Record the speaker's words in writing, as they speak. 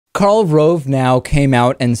Karl Rove now came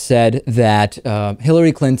out and said that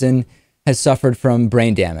Hillary Clinton has suffered from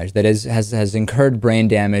brain damage, that is, has incurred brain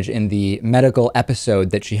damage in the medical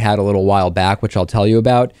episode that she had a little while back, which I'll tell you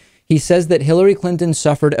about. He says that Hillary Clinton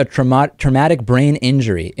suffered a traumatic brain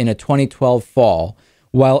injury in a 2012 fall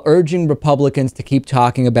while urging Republicans to keep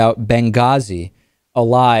talking about Benghazi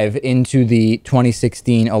alive into the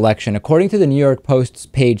 2016 election. According to the New York Post's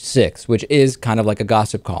page 6, which is kind of like a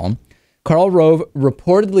gossip column, Karl Rove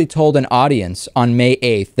reportedly told an audience on May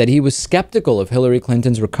 8th that he was skeptical of Hillary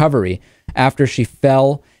Clinton's recovery after she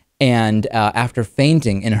fell and after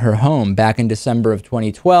fainting in her home back in December of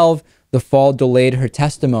 2012. The fall delayed her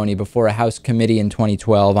testimony before a House committee in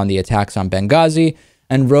 2012 on the attacks on Benghazi,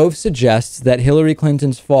 and Rove suggests that Hillary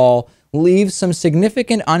Clinton's fall leaves some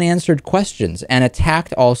significant unanswered questions and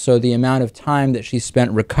attacked also the amount of time that she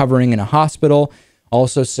spent recovering in a hospital,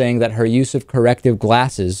 also saying that her use of corrective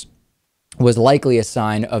glasses was likely a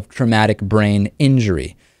sign of traumatic brain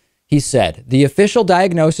injury. He said the official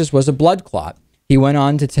diagnosis was a blood clot. He went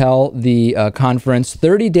on to tell the conference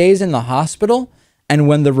 30 days in the hospital, and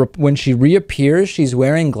when she reappears, she's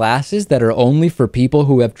wearing glasses that are only for people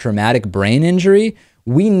who have traumatic brain injury.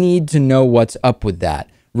 We need to know what's up with that.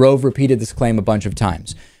 Rove repeated this claim a bunch of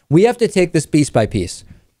times. We have to take this piece by piece.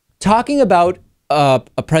 Talking about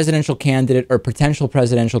a presidential candidate or potential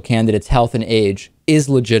presidential candidate's health and age is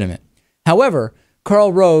legitimate. However,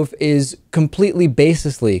 Karl Rove is completely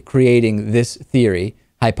baselessly creating this theory,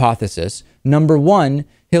 hypothesis. Number one,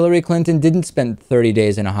 Hillary Clinton didn't spend 30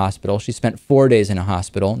 days in a hospital. She spent 4 days in a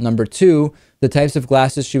hospital. Number two, the types of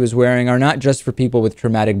glasses she was wearing are not just for people with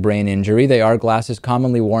traumatic brain injury. They are glasses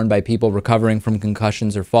commonly worn by people recovering from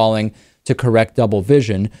concussions or falling to correct double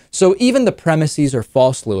vision. So even the premises are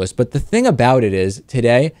false, Lewis. But the thing about it is,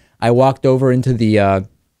 today I walked over into the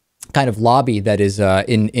kind of lobby that is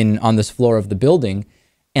on this floor of the building,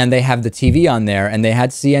 and they have the TV on there, and they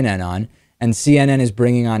had CNN on, and CNN is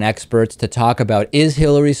bringing on experts to talk about, is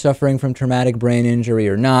Hillary suffering from traumatic brain injury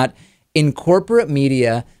or not? In corporate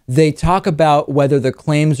media, they talk about whether the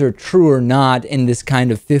claims are true or not in this kind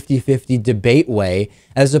of 50-50 debate way,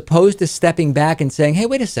 as opposed to stepping back and saying, hey,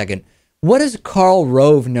 wait a second, what does Karl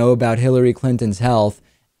Rove know about Hillary Clinton's health?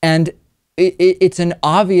 And it's an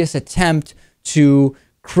obvious attempt to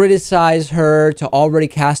criticize her, to already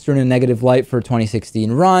cast her in a negative light for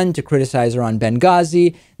 2016 run, to criticize her on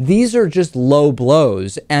Benghazi. These are just low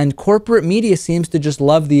blows, and corporate media seems to just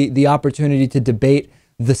love the opportunity to debate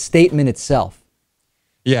the statement itself.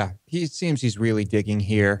 Yeah, he seems he's really digging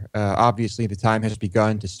here. Obviously, the time has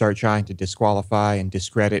begun to start trying to disqualify and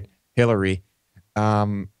discredit Hillary.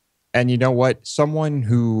 And you know what? Someone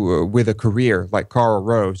who, with a career like Karl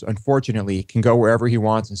Rove, unfortunately, can go wherever he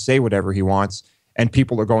wants and say whatever he wants, and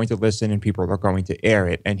people are going to listen and people are going to air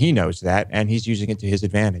it. And he knows that, and he's using it to his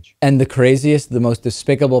advantage. And the craziest, the most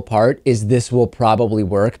despicable part is this will probably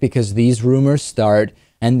work because these rumors start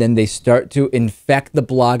and then they start to infect the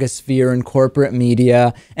blogosphere and corporate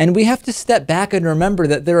media. And we have to step back and remember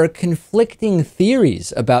that there are conflicting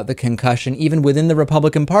theories about the concussion even within the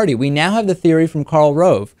Republican Party. We now have the theory from Karl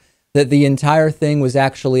Rove that the entire thing was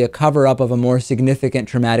actually a cover-up of a more significant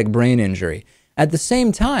traumatic brain injury. At the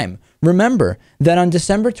same time, remember that on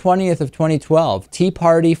December 20th of 2012, Tea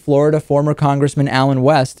Party Florida former Congressman Allen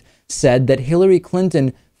West said that Hillary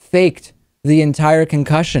Clinton faked the entire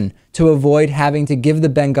concussion to avoid having to give the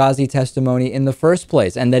Benghazi testimony in the first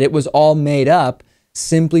place, and that it was all made up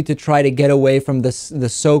simply to try to get away from the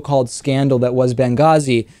so-called scandal that was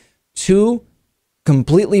Benghazi. Two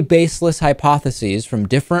completely baseless hypotheses from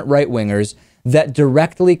different right-wingers that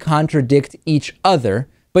directly contradict each other,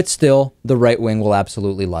 but still, the right wing will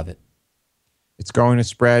absolutely love it. It's going to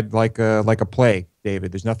spread like a plague,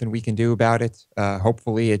 David. There's nothing we can do about it.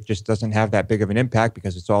 Hopefully, it just doesn't have that big of an impact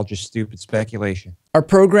because it's all just stupid speculation. Our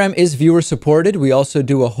program is viewer supported. We also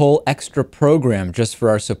do a whole extra program just for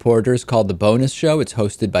our supporters called The Bonus Show. It's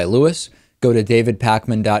hosted by Lewis. Go to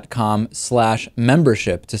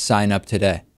davidpakman.com/membership to sign up today.